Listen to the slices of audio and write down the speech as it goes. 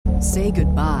Say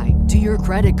goodbye to your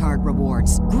credit card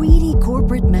rewards. Greedy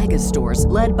corporate mega stores,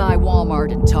 led by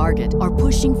Walmart and Target, are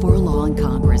pushing for a law in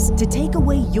Congress to take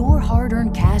away your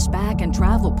hard-earned cash back and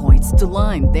travel points to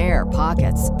line their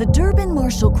pockets. The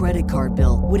Durbin-Marshall credit card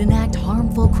bill would enact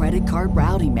harmful credit card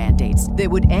routing mandates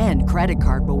that would end credit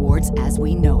card rewards as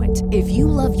we know it. If you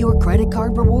love your credit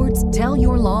card rewards, tell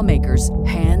your lawmakers,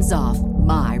 hands off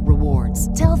my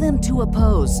rewards. Tell them to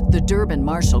oppose the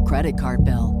Durbin-Marshall credit card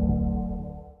bill.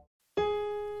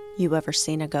 You ever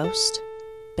seen a ghost?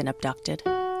 Been abducted?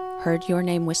 Heard your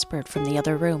name whispered from the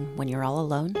other room when you're all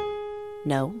alone?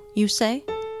 No, you say?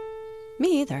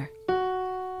 Me either.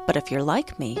 But if you're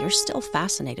like me, you're still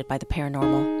fascinated by the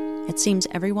paranormal. It seems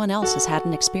everyone else has had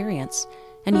an experience,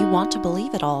 and you want to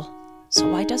believe it all.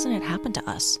 So why doesn't it happen to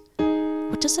us?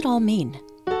 What does it all mean?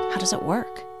 How does it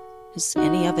work? Is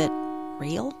any of it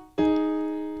real?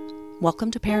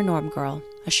 Welcome to Paranorm Girl,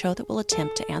 a show that will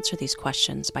attempt to answer these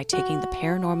questions by taking the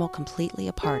paranormal completely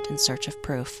apart in search of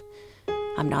proof.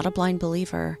 I'm not a blind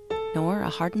believer, nor a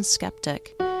hardened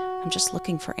skeptic. I'm just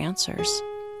looking for answers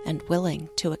and willing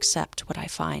to accept what I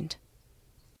find.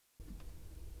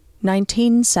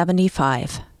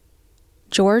 1975.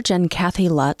 George and Kathy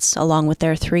Lutz, along with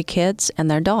their 3 kids and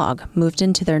their dog, moved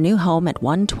into their new home at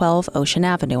 112 Ocean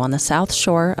Avenue on the south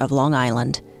shore of Long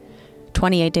Island.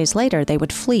 28 days later, they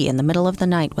would flee in the middle of the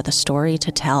night with a story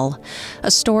to tell. A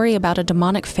story about a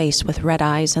demonic face with red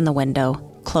eyes in the window,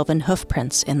 cloven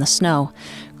hoofprints in the snow,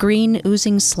 green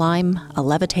oozing slime, a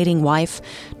levitating wife,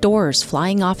 doors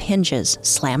flying off hinges,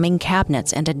 slamming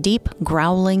cabinets, and a deep,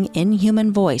 growling,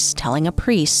 inhuman voice telling a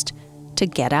priest to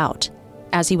get out,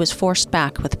 as he was forced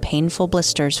back with painful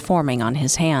blisters forming on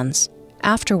his hands.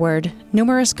 Afterward,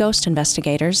 numerous ghost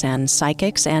investigators and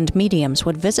psychics and mediums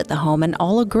would visit the home and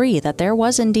all agree that there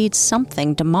was indeed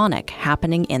something demonic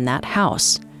happening in that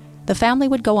house. The family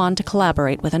would go on to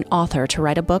collaborate with an author to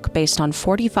write a book based on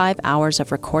 45 hours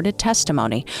of recorded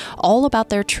testimony, all about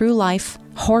their true life,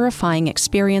 horrifying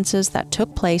experiences that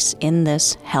took place in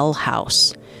this hell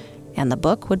house. And the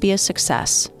book would be a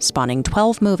success, spawning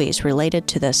 12 movies related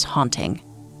to this haunting.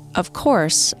 Of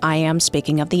course, I am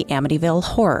speaking of the Amityville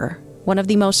Horror, one of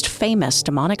the most famous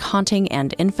demonic haunting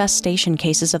and infestation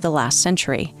cases of the last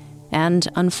century, and,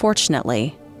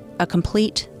 unfortunately, a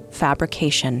complete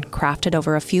fabrication crafted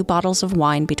over a few bottles of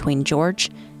wine between George,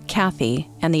 Kathy,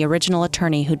 and the original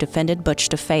attorney who defended Butch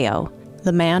DeFeo,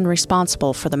 the man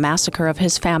responsible for the massacre of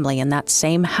his family in that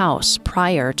same house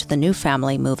prior to the new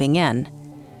family moving in.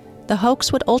 The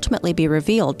hoax would ultimately be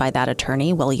revealed by that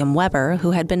attorney, William Weber, who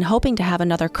had been hoping to have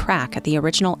another crack at the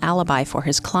original alibi for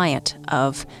his client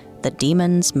of "the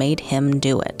demons made him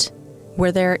do it."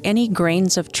 Were there any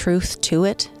grains of truth to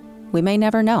it? We may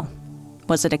never know.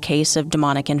 Was it a case of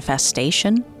demonic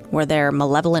infestation? Were there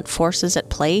malevolent forces at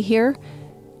play here?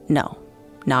 No.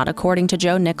 Not according to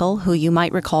Joe Nickel, who you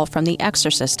might recall from the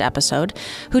Exorcist episode,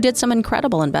 who did some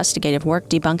incredible investigative work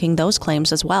debunking those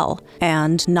claims as well.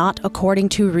 And not according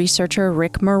to researcher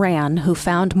Rick Moran, who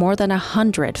found more than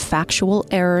 100 factual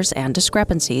errors and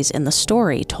discrepancies in the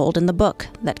story told in the book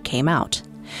that came out.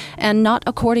 And not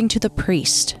according to the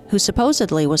priest, who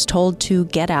supposedly was told to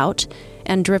get out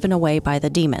and driven away by the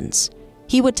demons.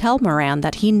 He would tell Moran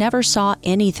that he never saw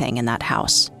anything in that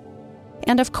house.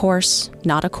 And of course,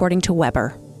 not according to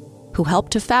Weber, who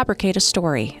helped to fabricate a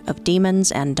story of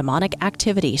demons and demonic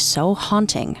activity so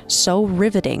haunting, so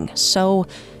riveting, so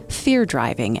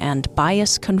fear-driving and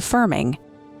bias-confirming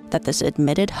that this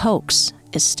admitted hoax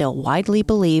is still widely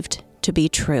believed to be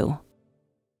true.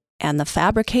 And the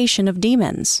fabrication of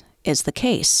demons is the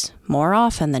case more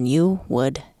often than you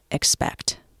would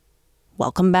expect.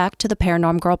 Welcome back to the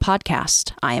Paranorm Girl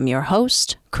podcast. I am your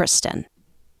host, Kristen.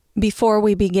 Before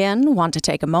we begin, want to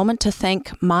take a moment to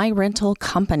thank My Rental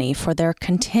Company for their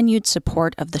continued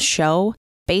support of the show.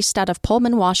 Based out of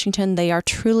Pullman, Washington, they are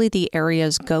truly the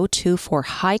area's go-to for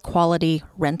high-quality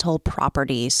rental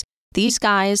properties. These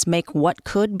guys make what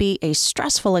could be a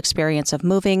stressful experience of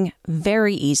moving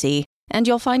very easy, and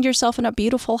you'll find yourself in a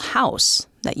beautiful house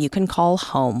that you can call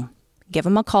home. Give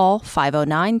them a call,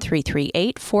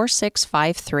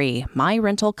 509-338-4653. My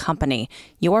Rental Company.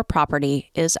 Your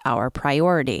property is our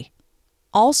priority.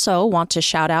 Also, want to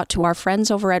shout out to our friends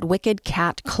over at Wicked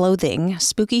Cat Clothing.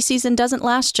 Spooky season doesn't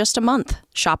last just a month.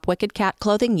 Shop Wicked Cat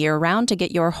Clothing year-round to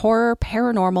get your horror,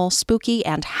 paranormal, spooky,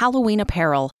 and Halloween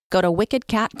apparel. Go to Wicked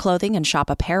Cat Clothing and shop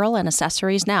apparel and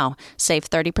accessories now. Save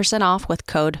 30% off with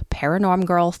code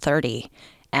ParanormGirl30.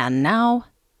 And now,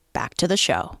 back to the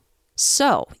show.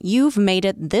 So, you've made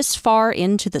it this far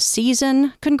into the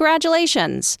season.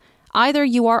 Congratulations! Either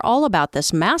you are all about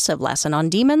this massive lesson on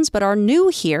demons but are new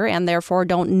here and therefore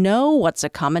don't know what's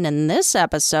a-comin' in this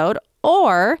episode,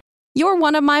 or you're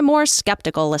one of my more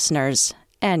skeptical listeners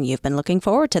and you've been looking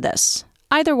forward to this.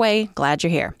 Either way, glad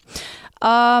you're here.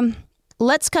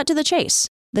 Let's cut to the chase.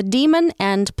 The demon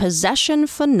and possession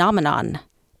phenomenon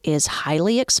is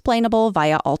highly explainable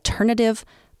via alternative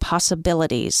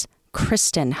possibilities.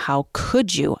 Kristen, how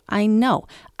could you? I know,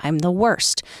 I'm the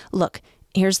worst. Look,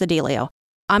 here's the dealio.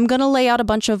 I'm going to lay out a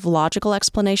bunch of logical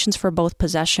explanations for both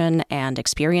possession and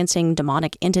experiencing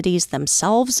demonic entities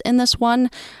themselves in this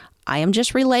one. I am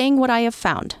just relaying what I have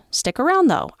found. Stick around,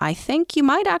 though. I think you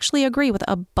might actually agree with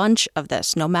a bunch of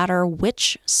this, no matter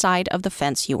which side of the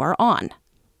fence you are on.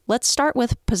 Let's start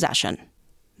with possession.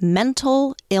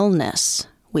 Mental illness.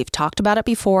 We've talked about it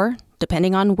before.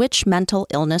 Depending on which mental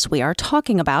illness we are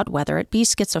talking about, whether it be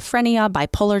schizophrenia,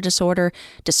 bipolar disorder,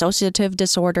 dissociative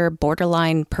disorder,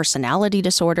 borderline personality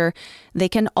disorder, they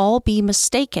can all be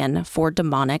mistaken for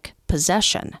demonic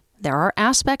possession. There are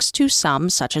aspects to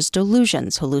some, such as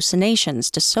delusions,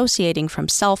 hallucinations, dissociating from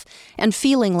self, and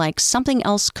feeling like something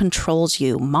else controls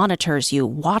you, monitors you,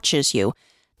 watches you.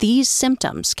 These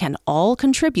symptoms can all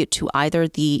contribute to either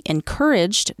the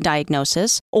encouraged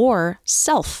diagnosis or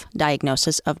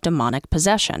self-diagnosis of demonic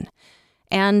possession.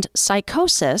 And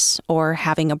psychosis, or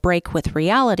having a break with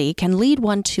reality, can lead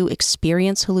one to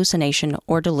experience hallucination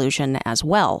or delusion as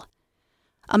well.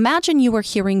 Imagine you were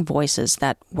hearing voices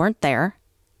that weren't there,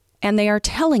 and they are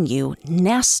telling you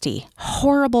nasty,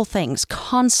 horrible things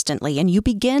constantly, and you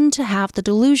begin to have the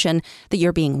delusion that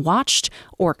you're being watched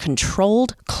or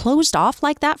controlled, closed off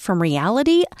like that from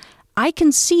reality. I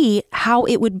can see how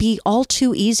it would be all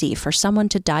too easy for someone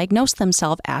to diagnose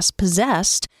themselves as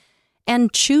possessed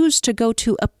and choose to go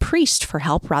to a priest for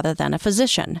help rather than a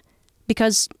physician.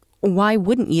 Because why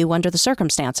wouldn't you under the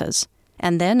circumstances?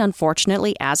 And then,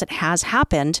 unfortunately, as it has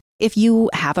happened, if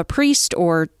you have a priest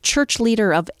or church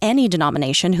leader of any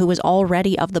denomination who is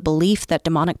already of the belief that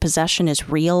demonic possession is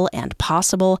real and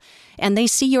possible, and they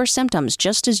see your symptoms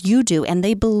just as you do, and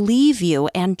they believe you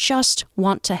and just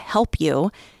want to help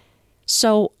you,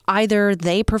 so either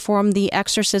they perform the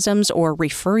exorcisms or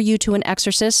refer you to an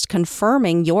exorcist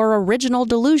confirming your original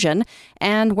delusion,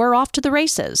 and we're off to the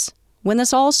races. When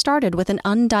this all started with an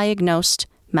undiagnosed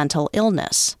mental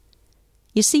illness.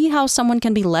 You see how someone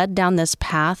can be led down this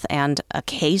path and a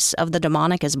case of the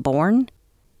demonic is born?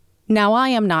 Now, I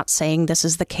am not saying this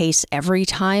is the case every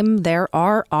time. There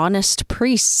are honest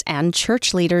priests and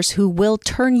church leaders who will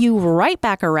turn you right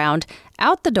back around,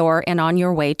 out the door, and on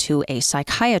your way to a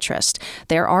psychiatrist.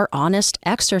 There are honest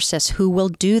exorcists who will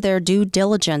do their due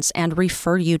diligence and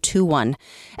refer you to one.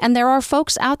 And there are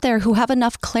folks out there who have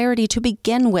enough clarity to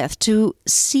begin with to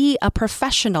see a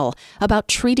professional about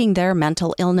treating their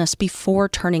mental illness before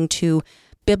turning to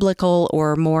biblical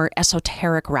or more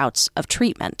esoteric routes of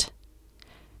treatment.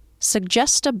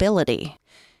 Suggestibility.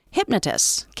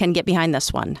 Hypnotists can get behind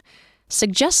this one.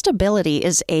 Suggestibility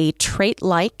is a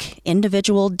trait-like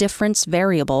individual difference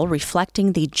variable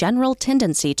reflecting the general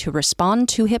tendency to respond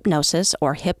to hypnosis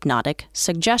or hypnotic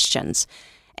suggestions.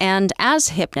 And as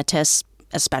hypnotists,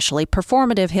 especially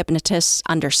performative hypnotists,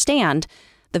 understand,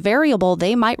 the variable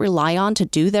they might rely on to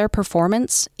do their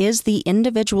performance is the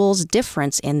individual's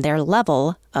difference in their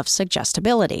level of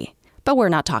suggestibility. But we're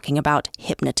not talking about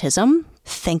hypnotism.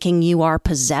 Thinking you are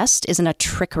possessed isn't a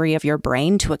trickery of your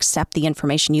brain to accept the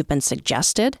information you've been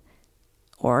suggested.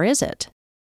 Or is it?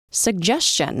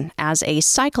 Suggestion as a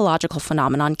psychological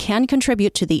phenomenon can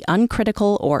contribute to the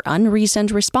uncritical or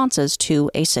unreasoned responses to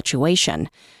a situation.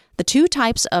 The two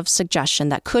types of suggestion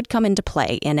that could come into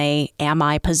play in a am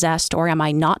I possessed or am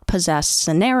I not possessed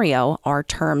scenario are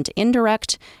termed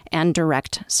indirect and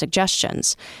direct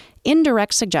suggestions.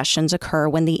 Indirect suggestions occur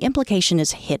when the implication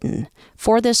is hidden.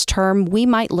 For this term, we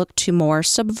might look to more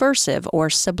subversive or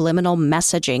subliminal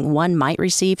messaging one might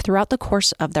receive throughout the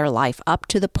course of their life up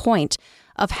to the point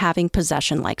of having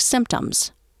possession-like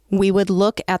symptoms. We would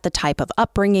look at the type of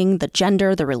upbringing, the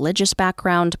gender, the religious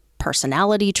background,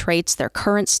 personality traits, their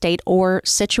current state, or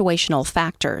situational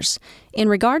factors. In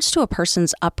regards to a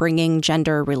person's upbringing,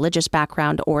 gender, religious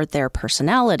background, or their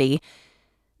personality,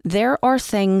 there are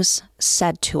things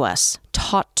said to us,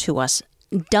 taught to us,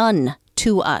 done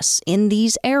to us in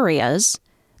these areas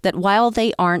that while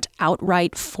they aren't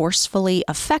outright forcefully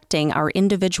affecting our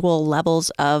individual levels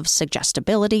of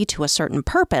suggestibility to a certain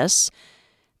purpose,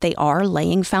 they are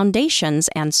laying foundations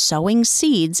and sowing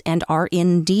seeds and are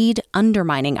indeed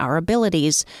undermining our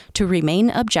abilities to remain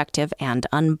objective and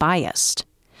unbiased.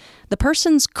 The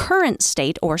person's current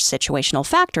state or situational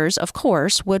factors, of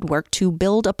course, would work to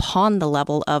build upon the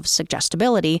level of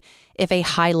suggestibility if a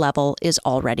high level is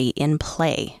already in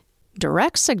play.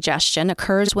 Direct suggestion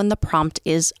occurs when the prompt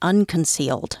is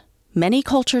unconcealed. Many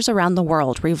cultures around the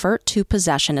world revert to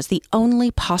possession as the only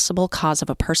possible cause of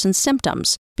a person's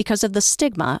symptoms because of the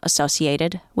stigma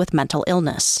associated with mental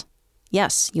illness.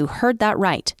 Yes, you heard that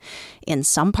right. In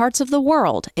some parts of the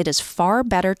world, it is far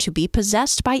better to be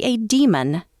possessed by a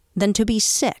demon than to be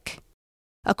sick.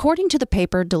 According to the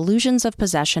paper Delusions of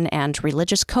Possession and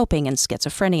Religious Coping in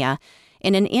Schizophrenia,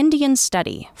 in an Indian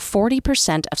study,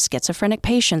 40% of schizophrenic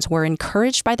patients were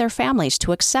encouraged by their families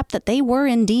to accept that they were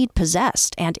indeed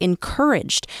possessed and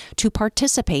encouraged to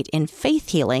participate in faith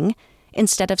healing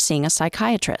instead of seeing a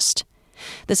psychiatrist.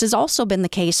 This has also been the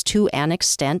case to an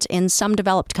extent in some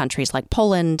developed countries like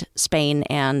Poland, Spain,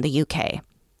 and the UK.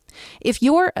 If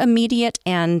your immediate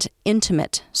and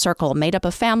intimate circle made up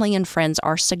of family and friends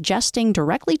are suggesting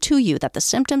directly to you that the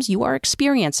symptoms you are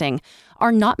experiencing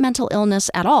are not mental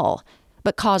illness at all,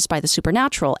 but caused by the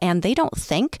supernatural, and they don't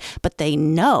think, but they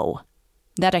know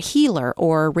that a healer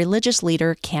or religious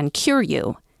leader can cure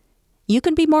you, you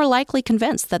can be more likely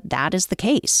convinced that that is the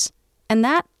case. And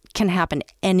that can happen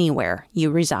anywhere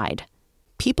you reside.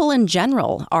 People in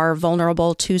general are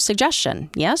vulnerable to suggestion,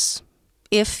 yes?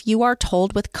 If you are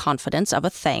told with confidence of a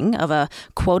thing, of a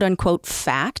quote-unquote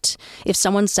fact, if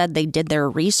someone said they did their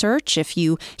research, if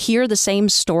you hear the same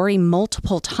story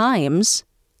multiple times,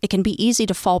 it can be easy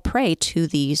to fall prey to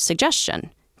the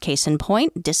suggestion. Case in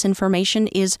point, disinformation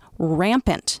is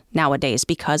rampant nowadays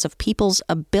because of people's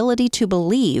ability to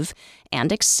believe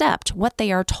and accept what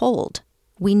they are told.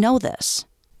 We know this.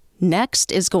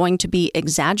 Next is going to be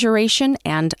exaggeration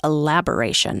and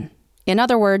elaboration. In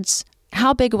other words,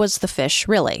 how big was the fish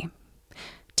really?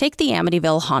 Take the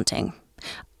Amityville haunting.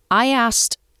 I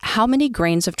asked, how many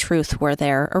grains of truth were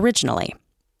there originally?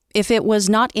 If it was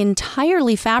not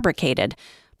entirely fabricated,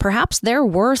 perhaps there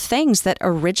were things that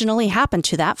originally happened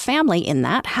to that family in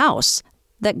that house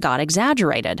that got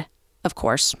exaggerated, of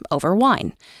course, over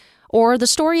wine. Or the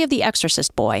story of the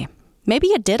exorcist boy. Maybe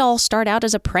it did all start out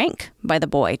as a prank by the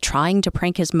boy, trying to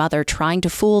prank his mother, trying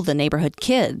to fool the neighborhood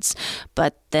kids.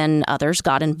 But then others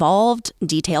got involved,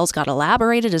 details got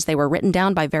elaborated as they were written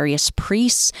down by various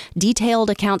priests,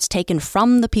 detailed accounts taken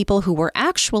from the people who were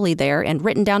actually there and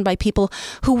written down by people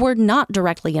who were not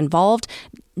directly involved.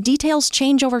 Details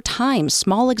change over time.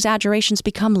 Small exaggerations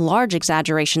become large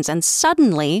exaggerations, and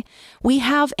suddenly we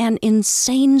have an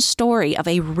insane story of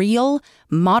a real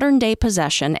modern-day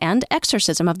possession and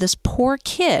exorcism of this poor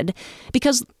kid,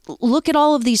 because look at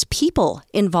all of these people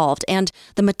involved and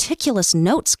the meticulous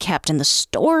notes kept and the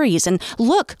stories, and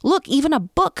look, even a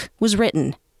book was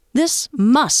written. This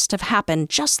must have happened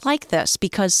just like this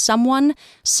because someone,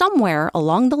 somewhere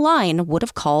along the line would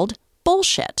have called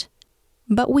bullshit.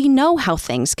 But we know how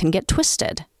things can get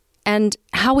twisted and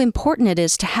how important it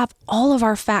is to have all of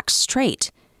our facts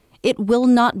straight. It will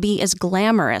not be as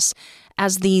glamorous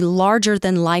as the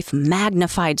larger-than-life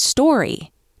magnified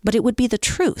story, but it would be the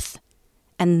truth.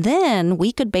 And then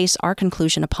we could base our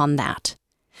conclusion upon that.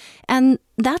 And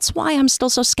that's why I'm still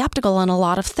so skeptical on a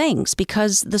lot of things,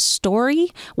 because the story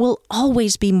will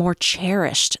always be more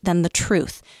cherished than the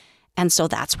truth. And so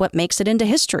that's what makes it into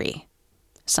history.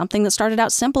 Something that started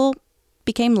out simple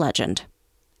became legend.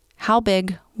 How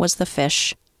big was the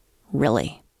fish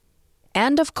really?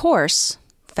 And of course,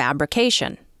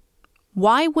 fabrication.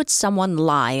 Why would someone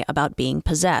lie about being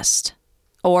possessed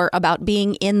or about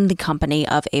being in the company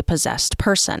of a possessed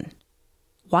person?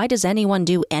 Why does anyone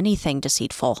do anything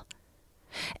deceitful?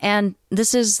 And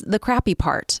this is the crappy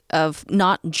part of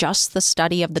not just the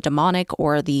study of the demonic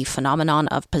or the phenomenon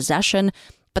of possession,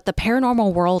 but the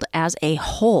paranormal world as a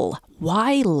whole.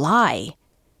 Why lie?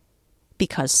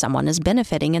 Because someone is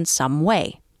benefiting in some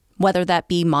way, whether that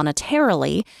be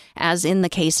monetarily, as in the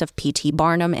case of P.T.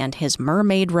 Barnum and his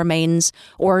mermaid remains,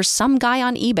 or some guy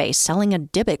on eBay selling a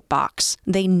Dybbuk box.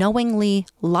 They knowingly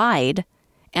lied,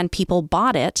 and people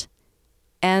bought it,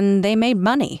 and they made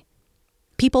money.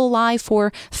 People lie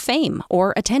for fame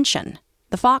or attention.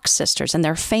 The Fox sisters and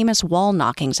their famous wall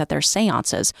knockings at their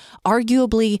seances,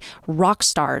 arguably rock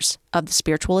stars of the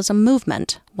spiritualism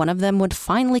movement, one of them would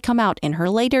finally come out in her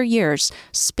later years,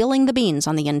 spilling the beans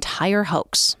on the entire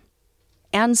hoax.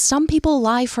 And some people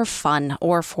lie for fun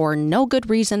or for no good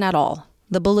reason at all.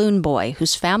 The balloon boy,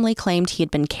 whose family claimed he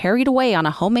had been carried away on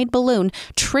a homemade balloon,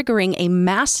 triggering a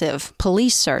massive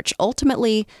police search,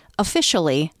 ultimately,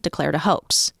 officially declared a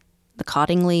hoax. The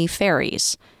Cottingley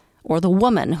fairies, or the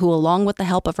woman who, along with the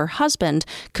help of her husband,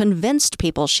 convinced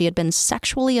people she had been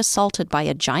sexually assaulted by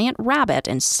a giant rabbit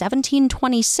in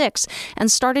 1726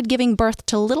 and started giving birth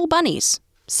to little bunnies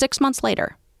 6 months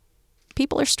later.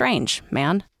 People are strange,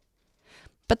 man.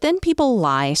 But then people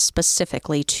lie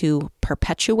specifically to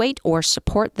perpetuate or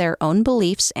support their own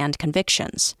beliefs and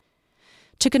convictions.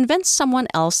 To convince someone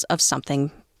else of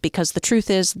something, because the truth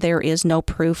is there is no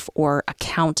proof or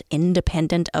account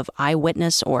independent of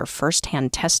eyewitness or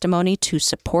firsthand testimony to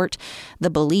support the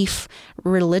belief,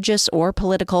 religious or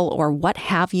political or what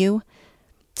have you.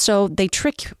 So they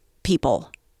trick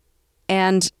people.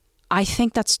 And I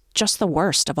think that's just the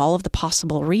worst of all of the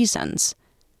possible reasons.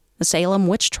 The Salem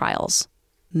witch trials.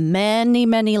 Many,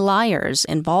 many liars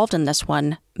involved in this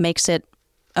one makes it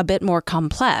a bit more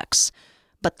complex.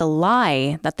 But the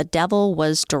lie that the devil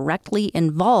was directly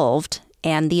involved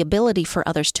and the ability for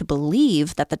others to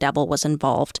believe that the devil was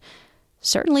involved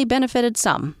certainly benefited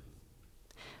some.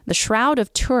 The Shroud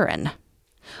of Turin,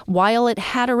 while it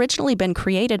had originally been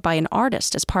created by an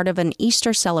artist as part of an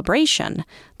Easter celebration,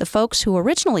 the folks who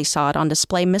originally saw it on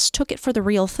display mistook it for the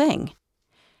real thing.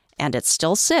 And it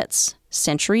still sits,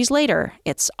 centuries later,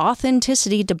 its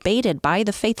authenticity debated by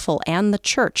the faithful and the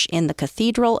church in the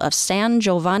Cathedral of San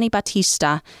Giovanni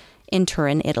Battista in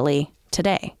Turin, Italy,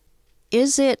 today.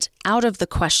 Is it out of the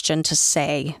question to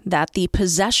say that the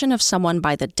possession of someone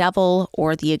by the devil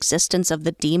or the existence of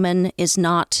the demon is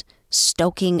not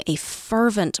stoking a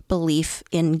fervent belief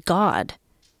in God?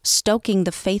 Stoking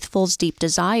the faithful's deep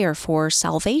desire for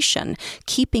salvation,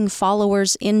 keeping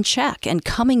followers in check, and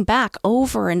coming back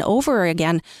over and over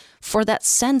again for that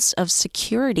sense of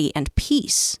security and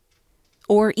peace.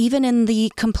 Or even in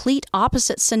the complete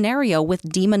opposite scenario with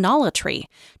demonolatry,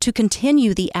 to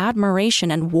continue the admiration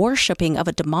and worshiping of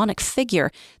a demonic figure.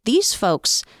 These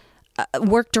folks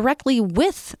work directly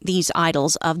with these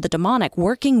idols of the demonic,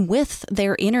 working with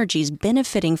their energies,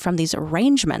 benefiting from these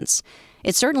arrangements.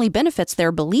 It certainly benefits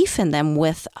their belief in them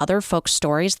with other folks'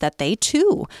 stories that they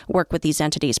too work with these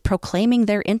entities, proclaiming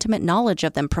their intimate knowledge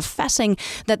of them, professing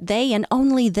that they and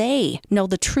only they know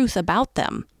the truth about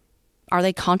them. Are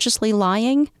they consciously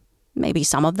lying? Maybe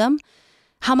some of them.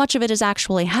 How much of it is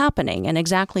actually happening in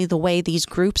exactly the way these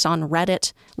groups on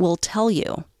Reddit will tell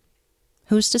you?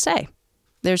 Who's to say?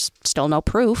 There's still no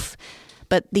proof.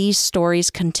 But these stories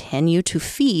continue to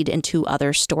feed into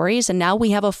other stories, and now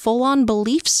we have a full-on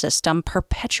belief system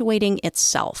perpetuating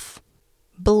itself.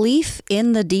 Belief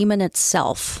in the demon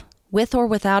itself, with or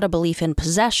without a belief in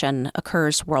possession,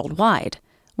 occurs worldwide.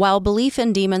 While belief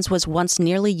in demons was once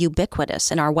nearly ubiquitous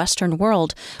in our Western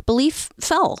world, belief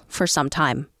fell for some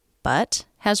time, but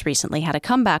has recently had a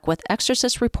comeback, with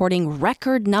exorcists reporting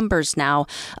record numbers now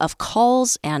of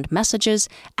calls and messages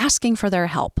asking for their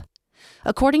help.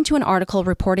 According to an article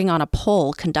reporting on a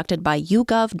poll conducted by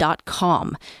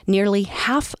YouGov.com, nearly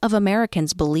half of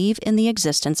Americans believe in the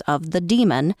existence of the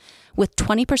demon, with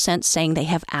 20% saying they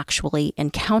have actually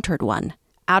encountered one.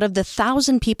 Out of the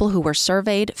 1,000 people who were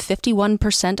surveyed,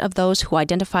 51% of those who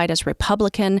identified as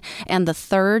Republican and the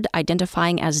third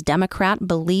identifying as Democrat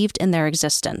believed in their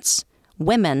existence.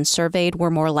 Women surveyed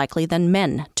were more likely than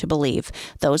men to believe.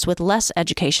 Those with less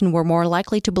education were more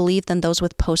likely to believe than those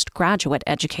with postgraduate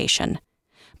education.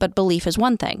 But belief is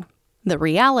one thing. The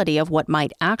reality of what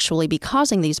might actually be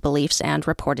causing these beliefs and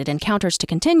reported encounters to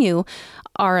continue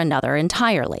are another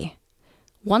entirely.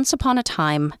 Once upon a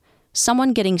time,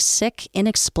 someone getting sick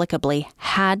inexplicably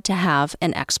had to have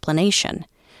an explanation.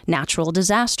 Natural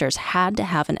disasters had to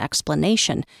have an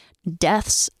explanation.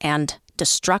 Deaths and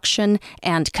destruction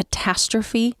and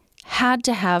catastrophe had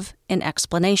to have an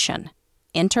explanation.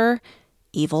 Enter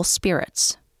evil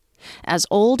spirits. As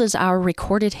old as our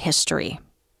recorded history,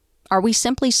 are we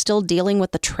simply still dealing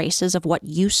with the traces of what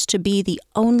used to be the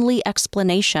only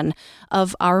explanation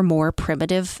of our more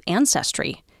primitive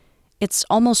ancestry? It's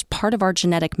almost part of our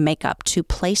genetic makeup to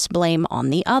place blame on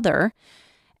the other,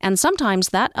 and sometimes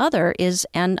that other is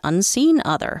an unseen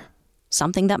other,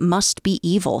 something that must be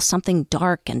evil, something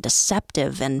dark and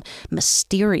deceptive and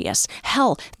mysterious.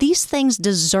 Hell, these things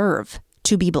deserve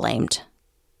to be blamed.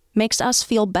 Makes us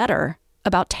feel better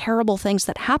about terrible things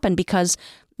that happen because,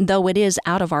 though it is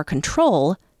out of our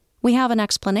control, we have an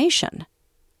explanation.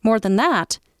 More than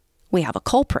that, we have a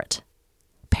culprit.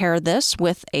 Pair this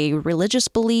with a religious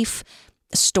belief,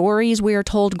 stories we are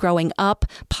told growing up,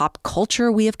 pop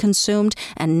culture we have consumed,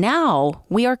 and now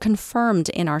we are confirmed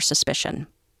in our suspicion.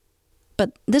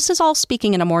 But this is all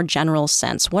speaking in a more general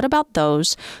sense. What about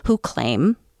those who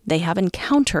claim they have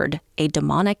encountered a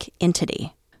demonic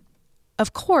entity?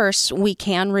 Of course, we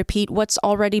can repeat what's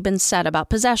already been said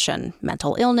about possession,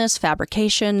 mental illness,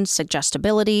 fabrication,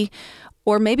 suggestibility,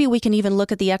 Or maybe we can even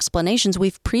look at the explanations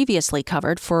we've previously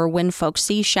covered for when folks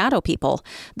see shadow people.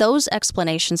 Those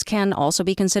explanations can also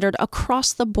be considered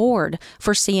across the board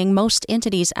for seeing most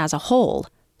entities as a whole.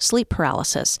 Sleep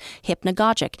paralysis,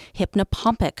 hypnagogic,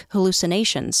 hypnopompic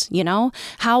hallucinations,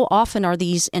 How often are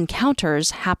these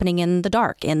encounters happening in the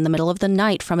dark, in the middle of the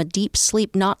night, from a deep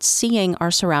sleep, not seeing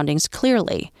our surroundings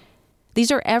clearly?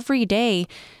 These are everyday,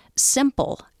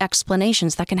 simple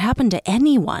explanations that can happen to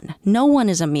anyone. No one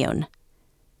is immune.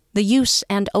 The use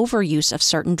and overuse of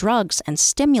certain drugs and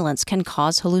stimulants can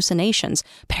cause hallucinations.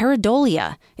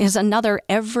 Pareidolia is another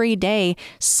everyday,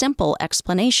 simple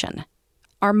explanation.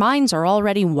 Our minds are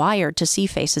already wired to see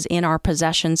faces in our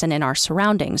possessions and in our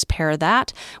surroundings. Pair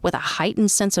that with a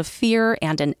heightened sense of fear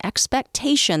and an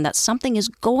expectation that something is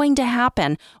going to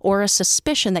happen, or a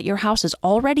suspicion that your house is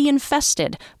already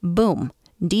infested. Boom,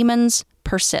 demons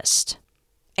persist.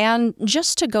 And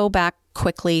just to go back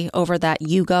quickly over that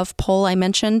YouGov poll I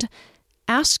mentioned,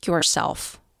 ask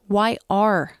yourself, why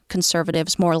are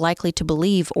conservatives more likely to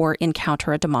believe or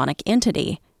encounter a demonic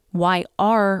entity? Why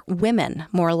are women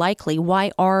more likely?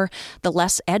 Why are the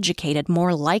less educated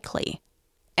more likely?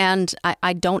 And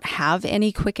I don't have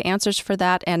any quick answers for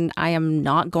that, and I am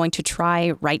not going to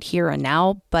try right here and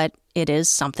now, but it is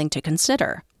something to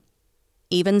consider.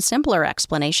 Even simpler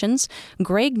explanations,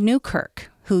 Greg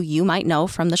Newkirk, who you might know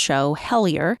from the show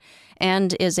Hellier,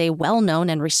 and is a well-known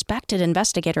and respected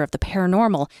investigator of the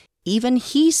paranormal, even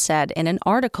he said in an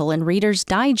article in Reader's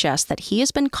Digest that he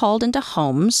has been called into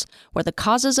homes where the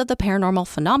causes of the paranormal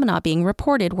phenomena being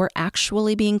reported were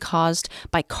actually being caused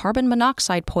by carbon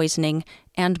monoxide poisoning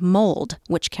and mold,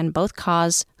 which can both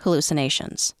cause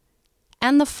hallucinations.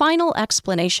 And the final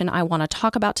explanation I want to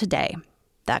talk about today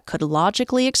that could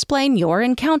logically explain your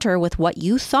encounter with what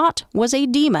you thought was a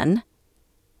demon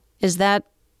is that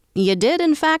you did,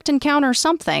 in fact, encounter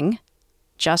something,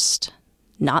 just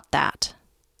not that.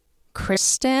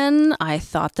 Kristen, I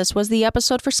thought this was the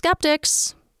episode for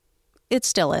skeptics. It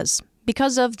still is,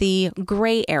 because of the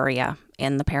gray area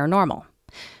in the paranormal.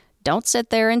 Don't sit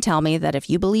there and tell me that if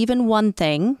you believe in one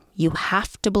thing, you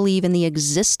have to believe in the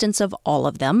existence of all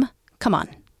of them. Come on.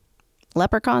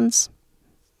 Leprechauns?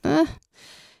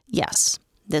 Yes.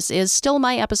 This is still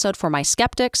my episode for my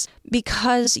skeptics,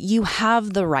 because you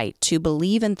have the right to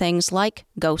believe in things like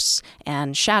ghosts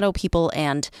and shadow people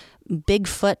and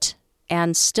Bigfoot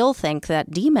and still think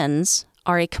that demons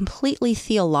are a completely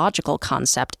theological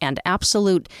concept and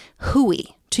absolute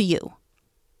hooey to you.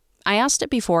 I asked it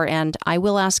before and I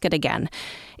will ask it again.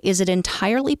 Is it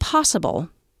entirely possible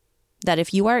that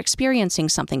if you are experiencing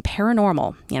something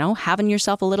paranormal, having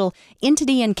yourself a little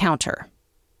entity encounter,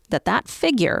 that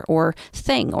figure or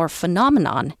thing or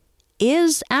phenomenon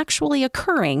is actually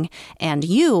occurring and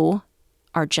you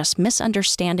are just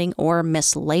misunderstanding or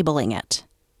mislabeling it?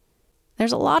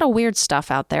 There's a lot of weird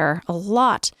stuff out there, a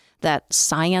lot that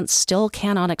science still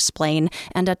cannot explain,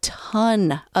 and a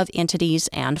ton of entities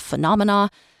and phenomena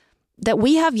that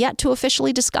we have yet to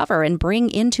officially discover and bring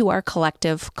into our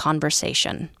collective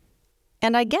conversation.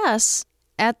 And I guess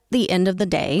at the end of the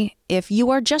day, if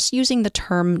you are just using the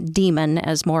term demon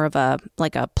as more of a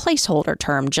placeholder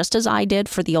term, just as I did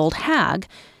for the old hag,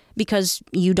 because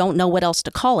you don't know what else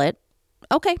to call it,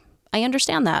 okay, I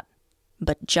understand that.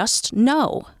 But just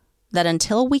know that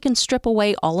until we can strip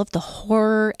away all of the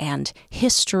horror and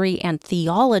history and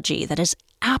theology that is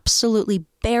absolutely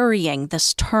burying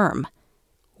this term,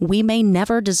 we may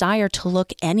never desire to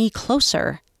look any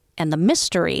closer, and the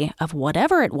mystery of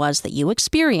whatever it was that you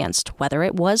experienced, whether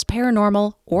it was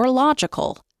paranormal or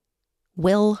logical,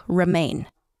 will remain.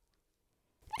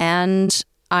 And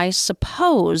I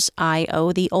suppose I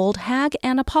owe the old hag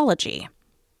an apology.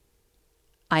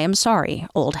 I am sorry,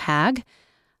 old hag.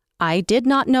 I did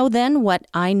not know then what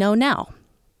I know now,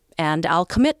 and I'll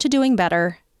commit to doing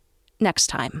better next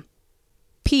time.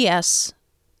 P.S.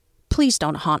 Please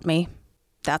don't haunt me.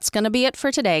 That's going to be it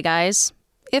for today, guys.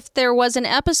 If there was an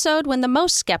episode when the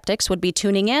most skeptics would be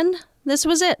tuning in, this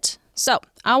was it. So,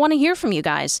 I want to hear from you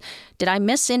guys. Did I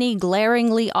miss any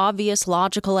glaringly obvious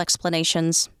logical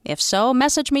explanations? If so,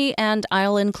 message me and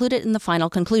I'll include it in the final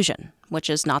conclusion, which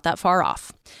is not that far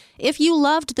off. If you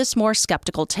loved this more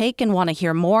skeptical take and want to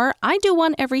hear more, I do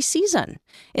one every season.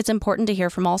 It's important to hear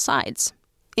from all sides.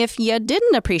 If you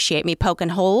didn't appreciate me poking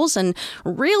holes and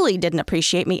really didn't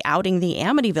appreciate me outing the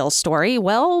Amityville story,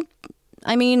 well,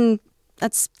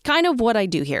 that's kind of what I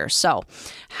do here. So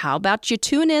how about you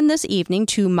tune in this evening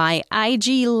to my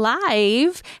IG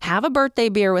Live, have a birthday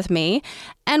beer with me,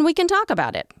 and we can talk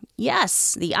about it.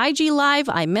 Yes, the IG Live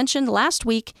I mentioned last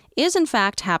week is in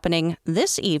fact happening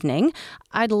this evening.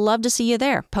 I'd love to see you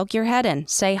there. Poke your head in,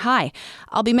 say hi.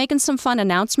 I'll be making some fun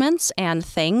announcements and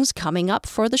things coming up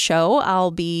for the show. I'll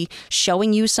be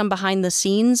showing you some behind the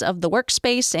scenes of the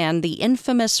workspace and the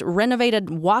infamous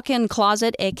renovated walk-in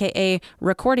closet, aka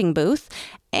recording booth.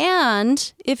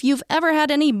 And if you've ever had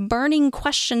any burning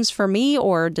questions for me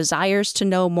or desires to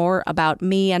know more about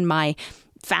me and my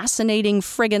fascinating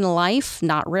friggin' life,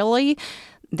 not really,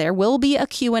 there will be a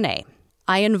Q&A.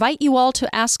 I invite you all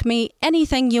to ask me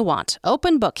anything you want.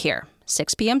 Open book here,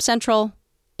 6 p.m. Central.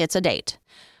 It's a date.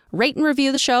 Rate and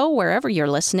review the show wherever you're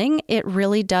listening. It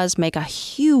really does make a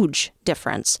huge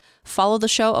difference. Follow the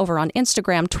show over on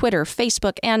Instagram, Twitter,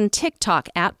 Facebook, and TikTok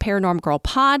at Paranorm Girl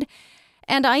Pod.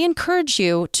 And I encourage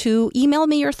you to email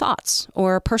me your thoughts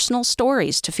or personal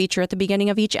stories to feature at the beginning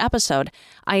of each episode.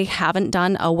 I haven't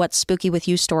done a What's Spooky With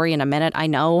You story in a minute, I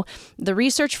know. The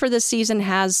research for this season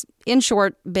has, in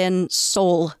short, been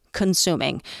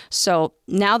soul-consuming. So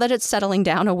now that it's settling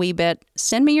down a wee bit,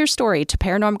 send me your story to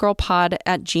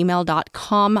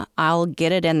paranormgirlpod@gmail.com. I'll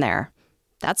get it in there.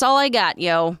 That's all I got,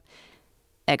 yo.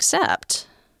 Except,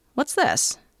 what's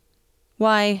this?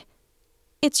 Why,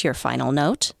 it's your final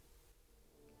note.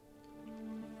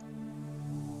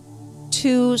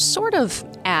 To sort of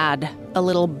add a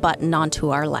little button onto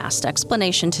our last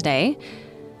explanation today,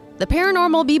 the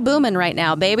paranormal be booming right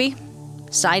now, baby.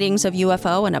 Sightings of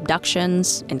UFO and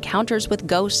abductions, encounters with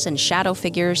ghosts and shadow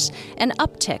figures, an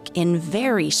uptick in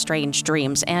very strange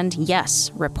dreams, and yes,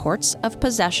 reports of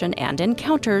possession and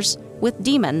encounters with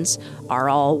demons are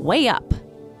all way up.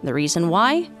 The reason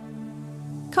why?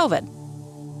 COVID.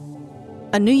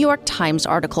 A New York Times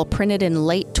article printed in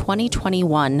late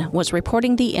 2021 was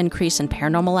reporting the increase in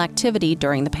paranormal activity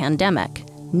during the pandemic.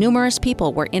 Numerous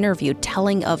people were interviewed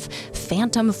telling of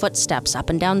phantom footsteps up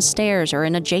and down stairs or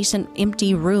in adjacent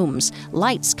empty rooms,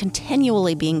 lights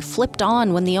continually being flipped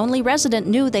on when the only resident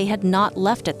knew they had not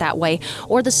left it that way,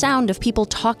 or the sound of people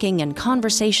talking and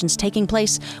conversations taking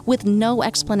place with no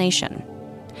explanation.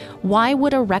 Why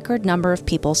would a record number of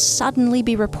people suddenly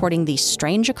be reporting these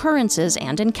strange occurrences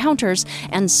and encounters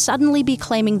and suddenly be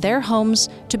claiming their homes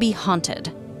to be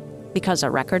haunted? Because a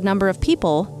record number of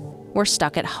people were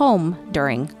stuck at home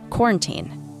during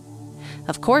quarantine.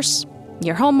 Of course,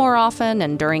 you're home more often,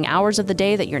 and during hours of the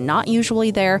day that you're not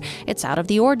usually there, it's out of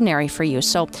the ordinary for you,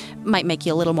 so might make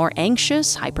you a little more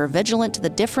anxious, hypervigilant to the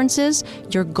differences.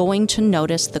 You're going to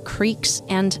notice the creaks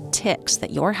and ticks that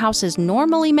your house is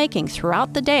normally making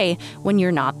throughout the day when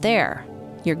you're not there.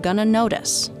 You're gonna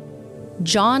notice.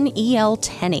 John E.L.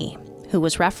 Tenney, who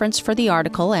was referenced for the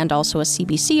article and also a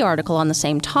CBC article on the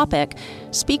same topic,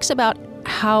 speaks about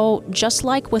how, just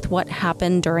like with what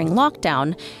happened during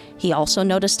lockdown, he also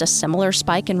noticed a similar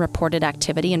spike in reported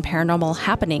activity and paranormal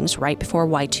happenings right before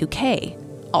Y2K.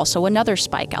 Also another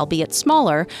spike, albeit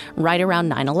smaller, right around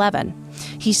 9/11.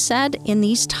 He said in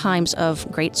these times of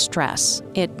great stress,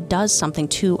 it does something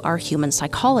to our human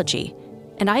psychology.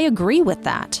 And I agree with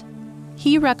that.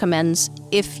 He recommends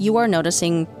if you are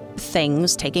noticing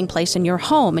things taking place in your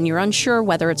home and you're unsure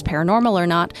whether it's paranormal or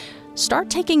not, start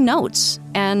taking notes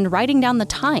and writing down the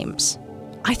times.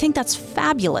 I think that's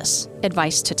fabulous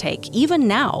advice to take, even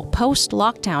now,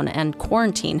 post-lockdown and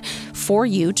quarantine, for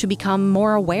you to become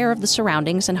more aware of the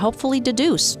surroundings and hopefully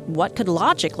deduce what could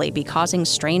logically be causing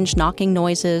strange knocking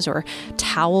noises or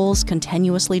towels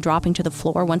continuously dropping to the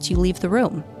floor once you leave the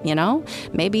room, you know?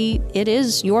 Maybe it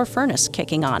is your furnace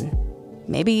kicking on.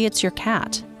 Maybe it's your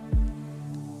cat.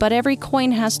 But every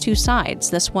coin has two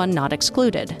sides, this one not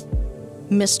excluded.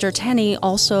 Mr. Tenney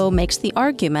also makes the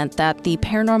argument that the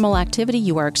paranormal activity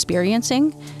you are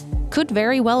experiencing could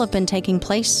very well have been taking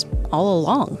place all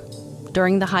along.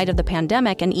 During the height of the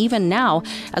pandemic, and even now,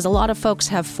 as a lot of folks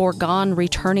have foregone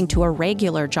returning to a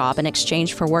regular job in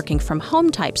exchange for working from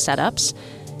home type setups,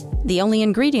 the only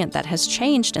ingredient that has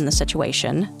changed in the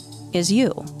situation is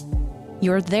you.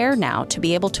 You're there now to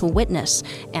be able to witness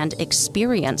and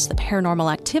experience the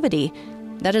paranormal activity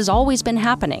that has always been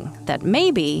happening, that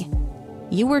maybe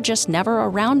you were just never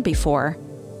around before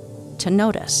to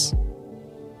notice.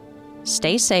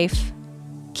 Stay safe,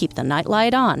 keep the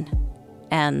nightlight on,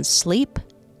 and sleep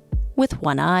with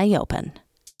one eye open.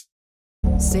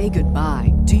 Say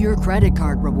goodbye to your credit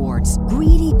card rewards.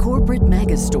 Greedy corporate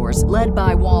mega stores, led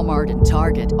by Walmart and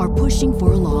Target, are pushing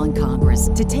for a law in Congress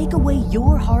to take away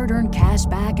your hard-earned cash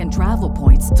back and travel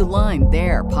points to line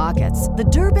their pockets. The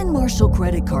Durbin-Marshall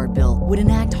credit card bill would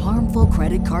enact harmful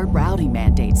credit card routing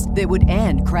mandates that would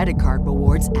end credit card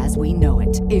rewards as we know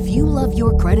it. If you love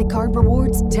your credit card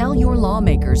rewards, tell your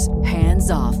lawmakers,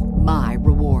 hands off. My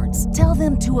Rewards. Tell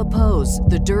them to oppose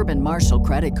the Durbin Marshall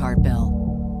credit card bill.